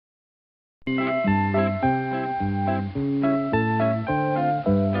This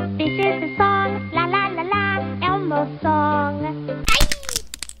is the song, la la la la, Elmo's song.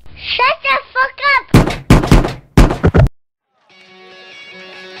 Shut the fuck up!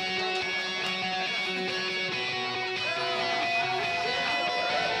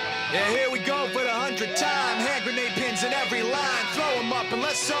 Yeah, here we go for the 100th time. Hand grenade pins in every line. Throw them up and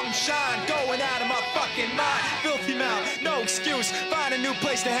let something shine. Going out of my fucking mind. Filthy mouth, no excuse. Find a new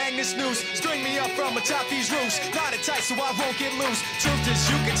place to hang this noose. String me up from atop these roofs. Knot it tight so I won't get loose. Truth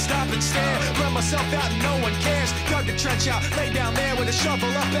is you can stop and stare. Run myself out and no one cares. Dug the trench out, lay down there with a shovel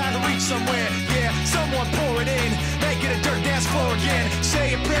up out of reach somewhere. Yeah, someone pour it in. Make it a dirt dance floor again.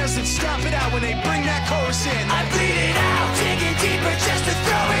 Say your prayers and stop it out when they bring that chorus in. I bleed it out, digging deeper just to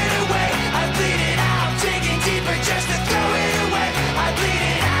throw it away. I bleed it out, digging deeper just to throw it away. I bleed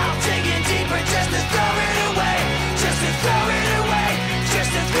it out, digging deeper just to throw it away. Just to throw it away,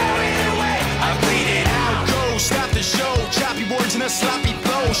 just to throw it away. I bleed it out. Go, stop the show. Choppy words in a sloppy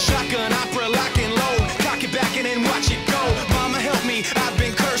flow. Shotgun opera, lock and load. Cock it back and then watch it go. Mama help me, I've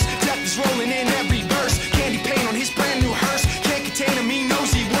been cursed. Death is rolling in every verse. Candy paint on his brand new hearse. Can't contain him, he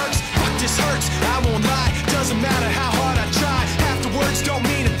knows he works. Fuck, this hurts, I won't lie. Doesn't matter how hard I try. Half the words don't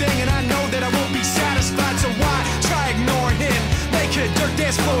mean a thing, and I know that I won't be satisfied. So why try ignoring him? Make it a dirt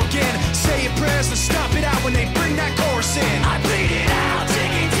dance floor again. Say your prayers and stop it out when they bring that chorus in. I bleed it out,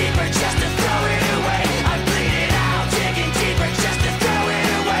 digging deeper just to throw it away. I bleed it out, digging deeper just to throw it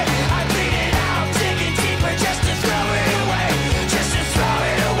away. I bleed it out, digging deeper just to throw it away. Just to throw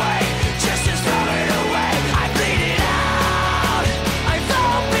it away, just to throw it away. I bleed it out. I've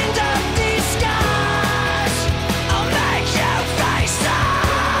opened up these scars. I'll make you face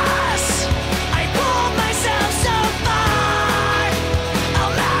us. I pulled myself so far.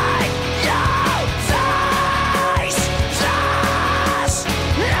 I'll make you face us.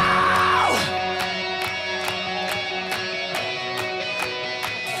 No!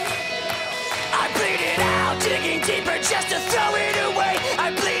 I bleed it out, digging deeper just to throw it away.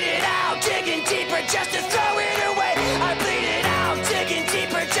 I bleed it out, digging deeper just to throw it away. I bleed it out, digging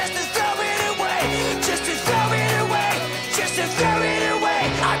deeper just to throw it away. Just to throw it away, just to throw it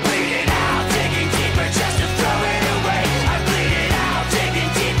away. I bleed it out, digging deeper just to throw it away. I bleed it out,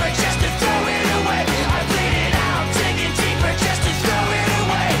 digging deeper just to throw it away. I bleed it out, digging deeper just to throw it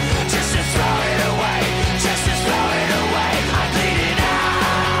away. Just to throw it away, just to throw it away. I bleed it out.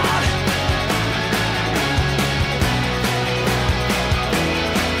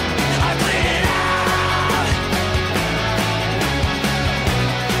 I bleed it out.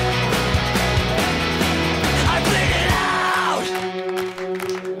 I bleed it out.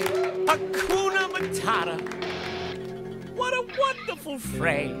 Hakuna Matata. What a wonderful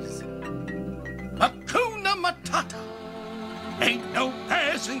phrase. Hakuna Matata ain't no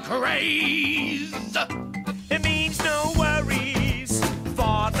passing craze. It means no worries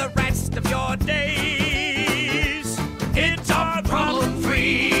for the rest of your days. It's our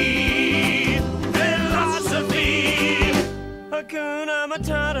problem-free philosophy. Hakuna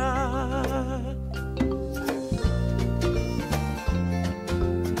Matata.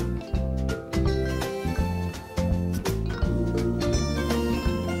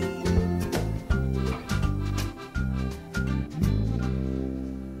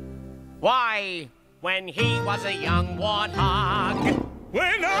 Why, when he was a young warthog.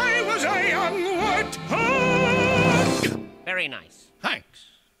 When I was a young warthog. Very nice. Thanks.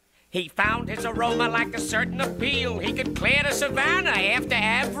 He found his aroma like a certain appeal. He could clear the savannah after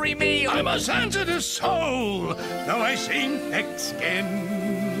every meal. I'm a sensitive soul, though I seem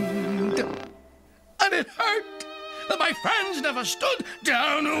thick-skinned. And it hurt that my friends never stood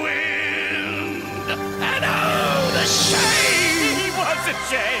downwind. And oh, the shame! He was a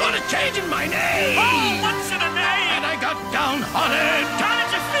shame. On a change in my name. Oh, what's in a name? And I got downhearted. How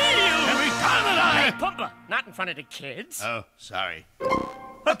did you feel? Every time that Hey, Pumba, not in front of the kids. Oh, sorry.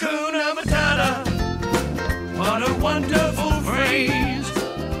 Hakuna Matata. What a wonder